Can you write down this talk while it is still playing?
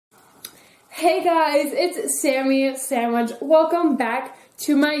Hey guys, it's Sammy Sandwich. Welcome back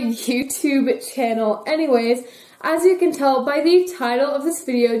to my YouTube channel. Anyways, as you can tell by the title of this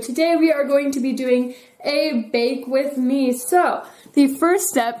video, today we are going to be doing a bake with me. So, the first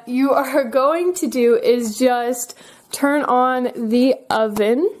step you are going to do is just turn on the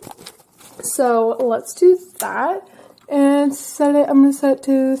oven. So, let's do that. And I'm going to set it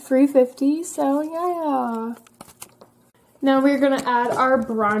to 350, so yeah. Now we're going to add our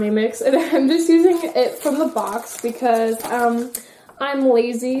brownie mix, and I'm just using it from the box because I'm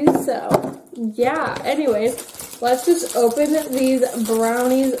lazy, so yeah. Anyways, let's just open these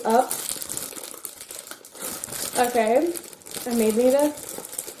brownies up. Okay, I may need to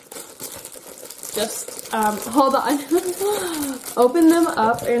just, hold on. Open them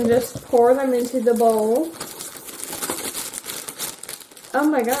up and just pour them into the bowl. Oh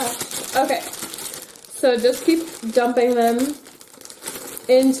my gosh, okay. So just keep dumping them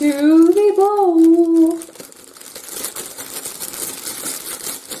into the bowl.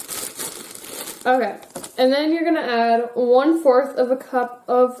 Okay, and then you're gonna add 1/4 of a cup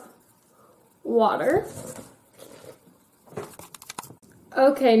of water.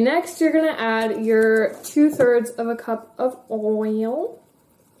 Okay, next you're gonna add your 2/3 of a cup of oil.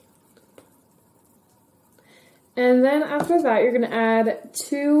 And then after that, you're gonna add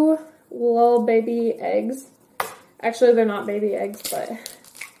 2 little baby eggs. Actually, they're not baby eggs, but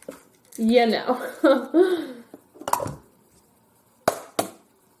you know.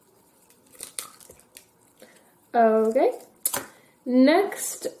 Okay.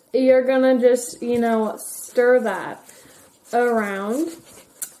 Next, you're gonna just, stir that around.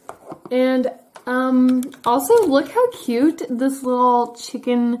 And also look how cute this little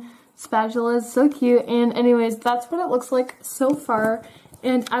chicken spatula is. So cute. And anyways, that's what it looks like so far.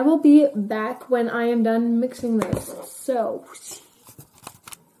 And I will be back when I am done mixing this. So,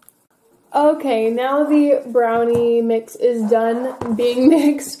 okay, now the brownie mix is done being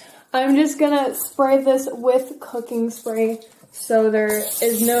mixed. I'm just gonna spray this with cooking spray so there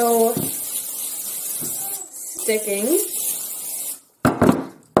is no sticking.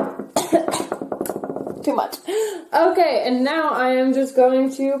 Too much. Okay, and now I am just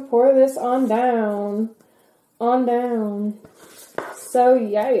going to pour this on down. So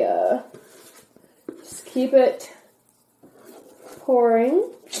yeah, just keep it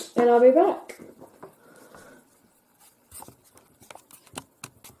pouring, and I'll be back.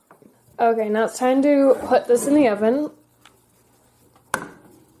 Okay, now it's time to put this in the oven.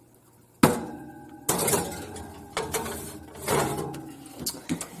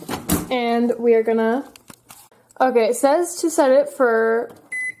 And we are gonna, okay, it says to set it for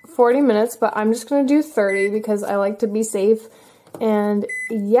 40 minutes, but I'm just gonna do 30 because I like to be safe. And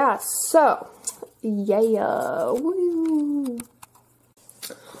yeah, so, yeah, woo.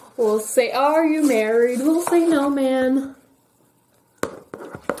 We'll say, are you married? We'll say, no, man.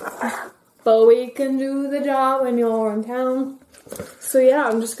 But we can do the job when you're in town. So yeah,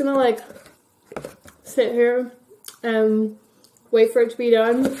 I'm just gonna sit here and wait for it to be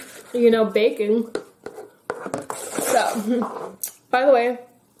done, baking. So, by the way,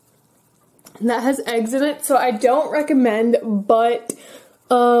 that has eggs in it, so I don't recommend, but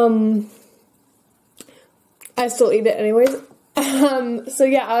I still eat it anyways. So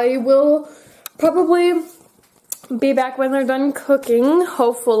yeah, I will probably be back when they're done cooking,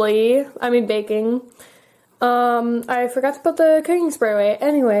 hopefully. I mean baking. I forgot to put the cooking spray away.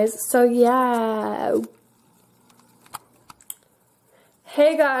 Anyways, so yeah.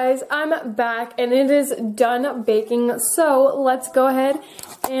 Hey guys, I'm back and it is done baking, so let's go ahead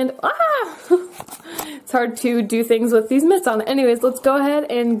and, it's hard to do things with these mitts on. Anyways, let's go ahead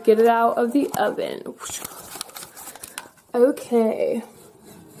and get it out of the oven. Okay.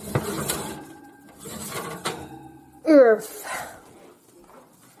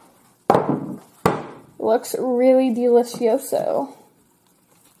 Looks really delicioso.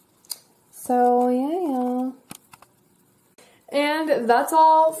 So, yeah. And that's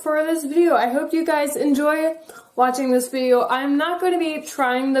all for this video. I hope you guys enjoy watching this video. I'm not going to be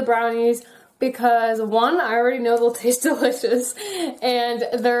trying the brownies because, one, I already know they'll taste delicious, and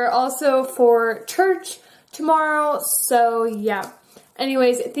they're also for church tomorrow, so yeah.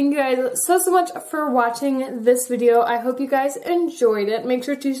 Anyways, thank you guys so much for watching this video. I hope you guys enjoyed it. Make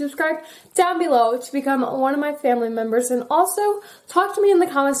sure to subscribe down below to become one of my family members. And also, talk to me in the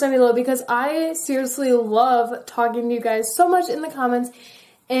comments down below because I seriously love talking to you guys so much in the comments.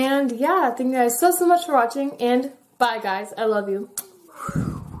 And yeah, thank you guys so much for watching. And bye guys. I love you.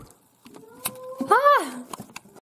 Ah!